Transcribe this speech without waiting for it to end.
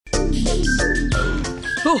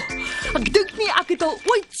Oh, ek dink nie ek het al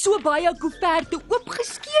ooit so baie koeverte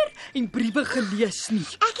oopgeskeur en briewe gelees nie.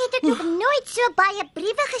 Ek het dit nog nooit so baie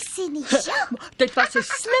briewe gesien nie. Dit was 'n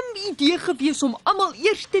slim idee gewees om almal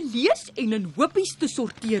eers te lees en in hoopies te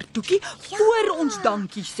sorteer, Toekie, voor ons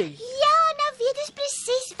dankie sê. Ja, nou weet ons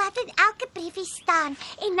presies wat in elke briefie staan.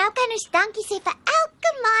 En nou kan ons dankie sê vir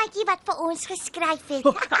elke maatjie wat vir ons geskryf het.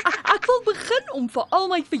 Ek wil begin om vir al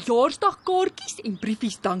my verjaarsdagkaartjies en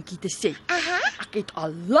briefies dankie te sê. Aha. Ek het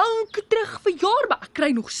al lank terug verjaar, maar ek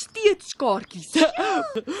kry nog steeds kaartjies.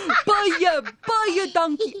 Baie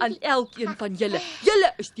dankie aan elkeen van julle.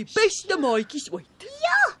 Julle is die beste maatjies ooit.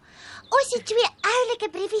 Ja, ons het 2 oulike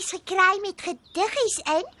briefies gekry met gediggies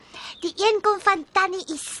in. Die een kom van Tannie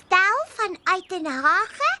Estel van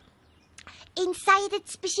Uitenhage. En sy het dit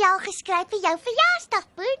spesiaal geskryf vir jou verjaarsdag,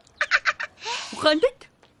 Poen. Hoe gaan dit?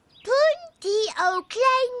 Poen, die ou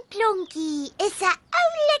klein klonkie is 'n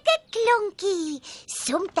oulike klonkie.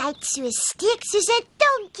 Somtyds so steek soos 'n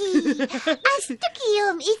donkie. As Toekie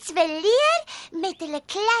hom iets wil leer met hulle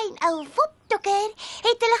klein ou woptokker,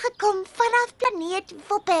 het hulle gekom vanaf planeet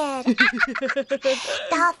Wopper.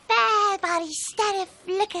 Daar ver waar die sterre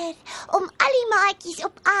flikker, om al die maatjies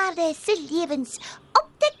op aarde se lewens op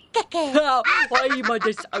te kikker. Hoi, maar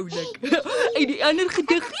dis oulik. En die ander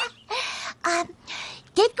gediggie?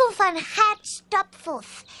 Dit kom van Gert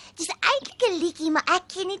Stopfoth. Dis eintlik 'n liedjie, maar ek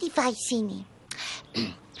ken nie die wysie nie.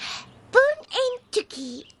 Poen en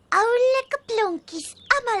Toekie, oulike plonkies,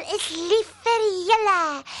 almal is lief vir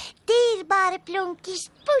julle. Dierbare plonkies,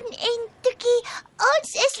 Poen en Toekie, ons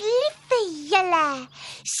is lief vir julle.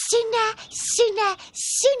 Soene, soene,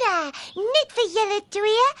 soene, net vir julle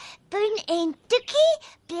 2. Poen en Toekie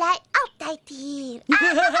bly altyd hier.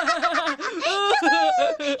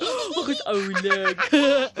 Wat is oulik.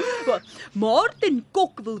 Maarten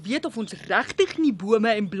Kok wil weet of ons regtig nie bome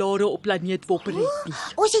en blare op planeet Wopper het nie.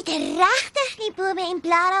 Ons het regtig nie bome en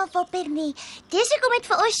blare op Wopper nie. Dis hoekom dit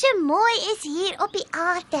vir ons so mooi is hier op die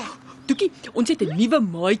aarde. Toekie, ons het 'n nuwe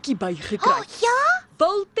maatjie bygekry. Oh, ja?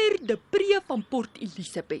 Walter de Pre van Port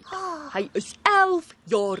Elizabeth. Hy is 11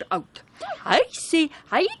 jaar oud. Hy sê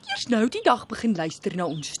hy het eers nou die dag begin luister na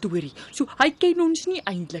ons storie. So hy ken ons nie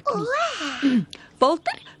eintlik nie.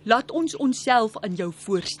 Walter, laat ons onsself aan jou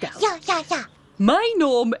voorstel. Ja. My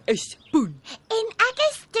naam is Poen. En ek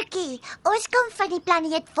is Toekie. Ons kom van die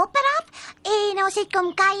planeet Wopper af en ons het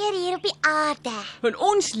kom kuier hier op die aarde. En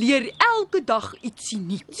ons leer elke dag ietsie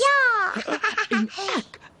nuuts. Ja. En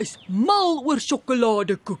ek is mal oor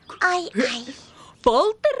sjokoladekoek. Ai.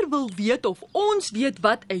 Walter wil weet of ons weet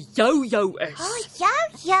wat 'n jou is. Oh,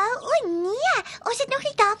 jou. O nee, ons het nog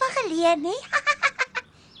nie daarvan geleer nie.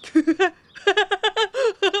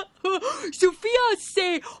 Sofia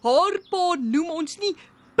sê haar pa noem ons nie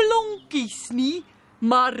plonkies nie,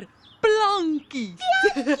 maar plankies.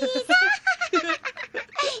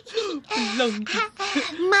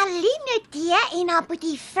 Marlene D en haar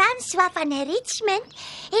boetie François van Richmond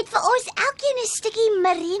het vir ons elkeen 'n stukkie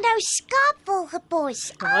merino skaapwol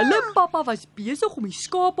gepos. Hulle pappa was besig om die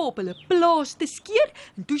skape op hulle plaas te skeer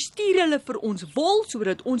en toe stuur hulle vir ons wol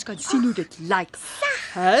sodat ons kan sien hoe dit lyk.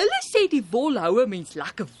 Hulle sê die wol hou 'n mens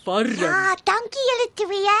lekker warm. Ja, dankie julle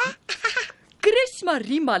 2. Chris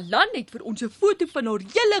Marie Malan het vir ons 'n foto van haar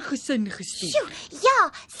hele gesin gestuur.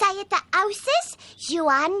 Ja, sy het 'n ousus,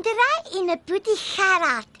 Joandrey en 'n boetie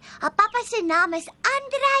Gerard. Haar pappa se naam is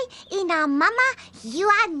Andrei en haar mamma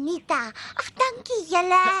Juanita. Ag, dankie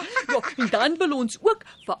julle. Ja, en dan wil ons ook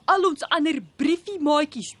vir al ons ander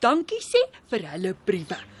briefie-maatjies dankie sê vir hulle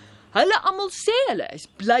briewe. Hulle almal sê hulle is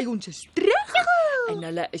bly ons is terug en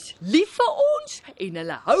hulle is lief vir ons en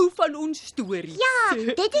hulle hou van ons stories. Ja,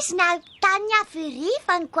 dit is nou Tanya Fourie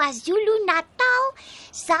van KwaZulu-Natal,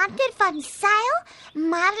 Sander van Sail,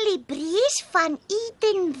 Marley Brees van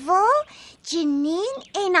Edenville, Janine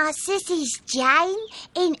en haar sissies Jane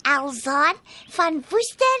en Elzaan van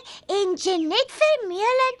Woester en Jeanette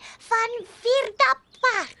Vermeulen van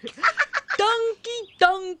Vierdapark.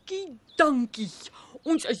 Dankie.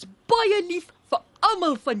 Ons is baie lief vir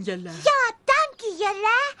almal van julle. Ja, dankie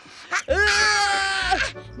julle.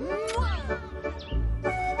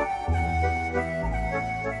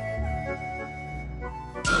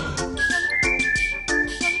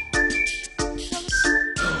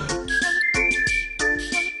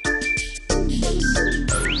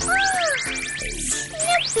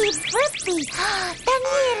 Snippie, dan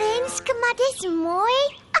hier Renske, maar dis mooi.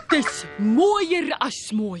 Dis mooier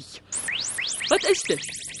as mooi. Wat is dit?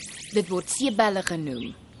 Dit word seebelle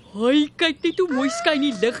genoem. Hoi, kyk net hoe mooi skyn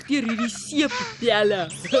die lig deur hierdie seepbelle.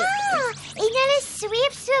 Ja, en hulle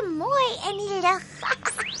sweef so mooi in die lug.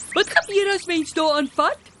 Wat gebeur as mens daaraan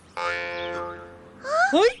vat?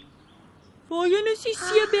 Hoi? Waarheen is die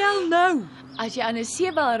seebel nou? As jy aan 'n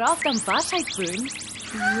seebel raak, dan bars hy, Poen.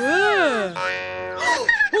 Ja.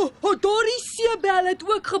 Daar die seebel het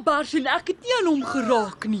ook gebars en ek het nie aan hom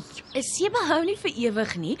geraak nie. 'n Seebel hou nie vir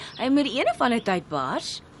ewig nie. Hy moet een of ander tyd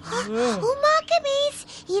bars. Hoe maak 'n mens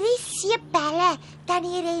hierdie seebelle dan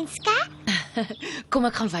hier Renska? Kom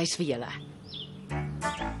ek gaan wys vir julle.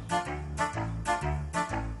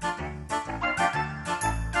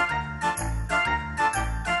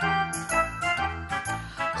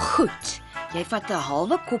 Goed. Jy vat 'n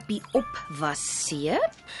halwe koppie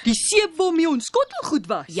opwasseep. Die seep waarmee ons skottelgoed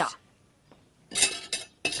was. Ja.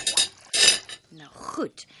 Nou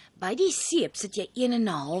goed. By die seep sit jy 1 en 'n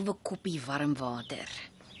halwe koppie warm water.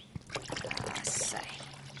 Sy.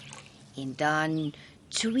 En dan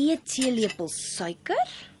 2 teelepels suiker.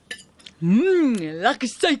 Lekker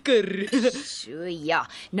suiker. So ja,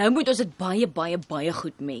 nou moet ons dit baie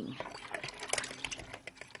goed meng.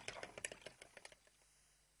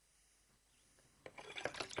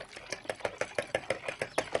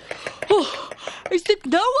 Is dit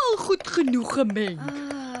nou al goed genoeg gemeng?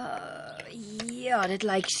 Ja, dit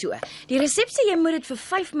lyk so. Die resep sê jy moet dit vir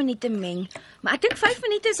 5 minute meng, maar ek dink 5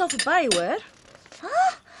 minute is al verby, hoor.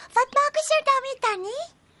 Wat maak ons nou daarmee, Tannie?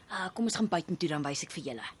 Kom ons gaan buitentoe, dan wys ek vir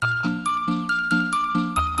julle.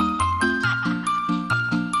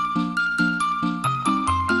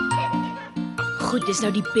 Goed, dis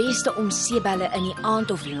nou die beste om seebelle in die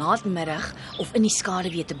aand of laatmiddag of in die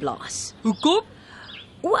skaduwee te blaas. Hoekom?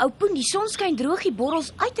 Ou Poen, die son skyn droog die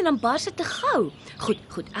borrels uit en dan bars dit te gou. Goed,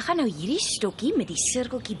 ek gaan nou hierdie stokkie met die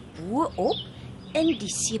sirkeltjie bo-op in die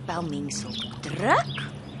seebelmengsel druk.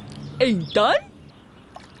 En dan?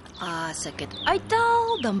 As ek dit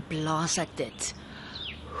uithaal, dan blaas ek dit.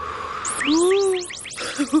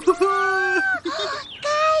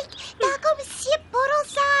 Kyk, daar kom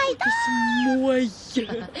seeborrels uit. Dis mooi.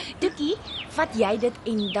 Toekie, vat jy dit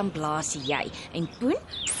en dan blaas jy. En Poen,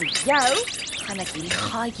 vir jou gaan ek hierdie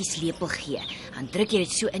gaatjies lepel gee. Dan druk jy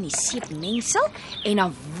dit so in die seepmengsel en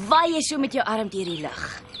dan waai jy so met jou arm deur die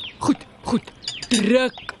lug. Goed.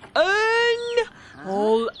 Druk in.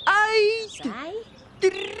 Haal uit. Sy?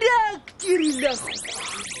 Druk deur die lug.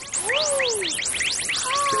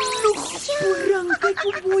 Ploegsporing, kyk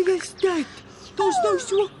hoe mooi is dit. Daar's nou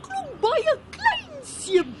so 'n klomp baie klein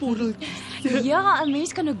seeborreltjies. Ja, 'n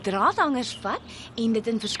mens kan ook draadhangers vat en dit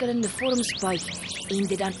in verskillende vorms buig en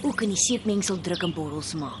dit dan ook in die seepmengsel druk en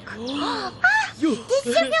borrels maak. Dit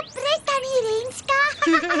is nou pret, Tannie Renska.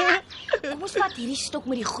 Kom ons vat hierdie stok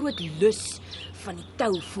met die groot lus van die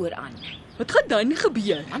tou vooraan. Wat gaan dan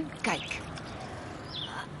gebeur? Man, kyk.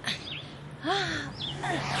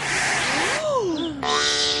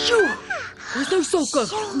 Sjoe, dis nou sulke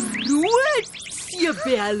groot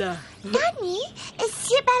seebelle. Tannie, is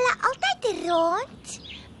seebelle altyd rond?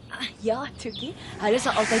 Ja, Toekie, hulle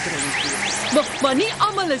sal altyd rond wees. Maar nie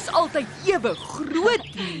almal is altyd ewe groot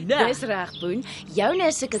nie, né? Dis reg, Poen. Joune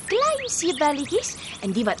is sulke klein seebelletjies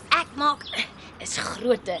en die wat ek maak is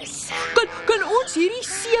grootes. Kan ons hierdie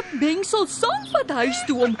seepmengsel saamvat huis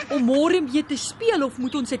toe om môre mee te speel of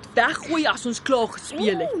moet ons dit weggooi as ons klaar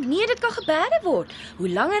gespeel het? Nee, dit kan geberre word. Hoe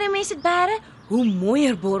langer 'n mens dit berre, hoe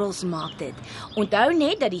mooier borrels maak dit. Onthou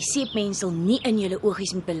net dat die seepmengsel nie in julle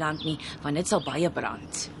oogies moet beland nie, want dit sal baie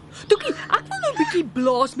brand. Toekie, ek wil nou 'n bietjie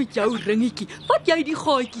blaas met jou ringetjie. Vat jy die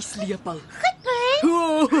gaatjies lepel? Goed,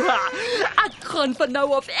 Poen. Ek gaan van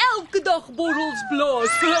nou af elke dag borrels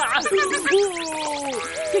blaas.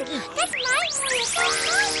 Kyk, Dis my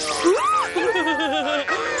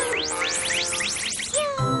moeilike.